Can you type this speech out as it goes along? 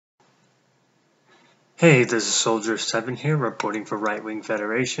Hey, this is Soldier 7 here, reporting for Right Wing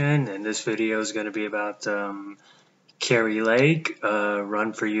Federation, and this video is going to be about Kari Lake,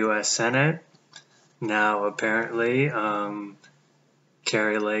 run for U.S. Senate. Now, apparently,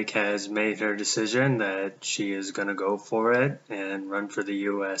 Kari Lake has made her decision that she is going to go for it and run for the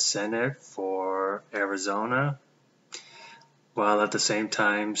U.S. Senate for Arizona, while at the same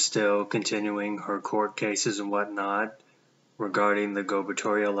time still continuing her court cases and whatnot regarding the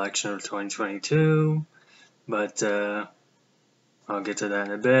gubernatorial election of 2022. But I'll get to that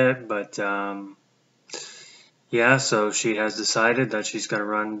in a bit. But yeah, so she has decided that she's going to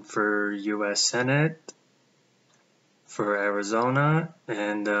run for U.S. Senate for Arizona,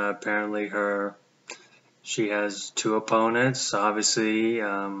 and apparently she has two opponents. Obviously,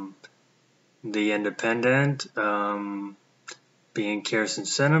 the independent being Kirsten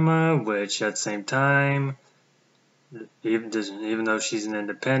Sinema, which at the same time, even though she's an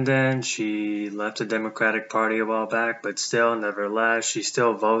independent, she left the Democratic Party a while back, but still, nevertheless, she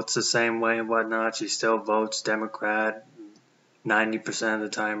still votes the same way and whatnot. She still votes Democrat 90% of the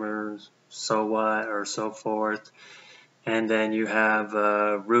time, or so what, or so forth. And then you have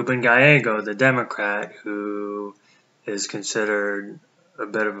Ruben Gallego, the Democrat, who is considered a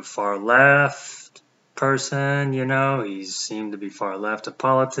bit of a far left person. He seemed to be far left of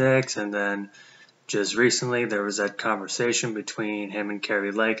politics, and then just recently, there was that conversation between him and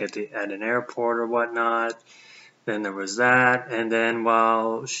Kari Lake at an airport or whatnot. Then there was that, and then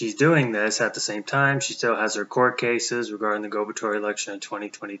while she's doing this, at the same time, she still has her court cases regarding the gubernatorial election in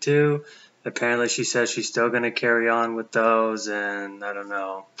 2022. Apparently, she says she's still going to carry on with those, and I don't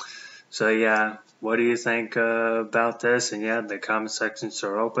know. So yeah, what do you think about this? And yeah, the comment sections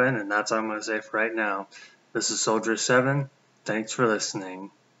are open, and that's all I'm going to say for right now. This is Soldier 7. Thanks for listening.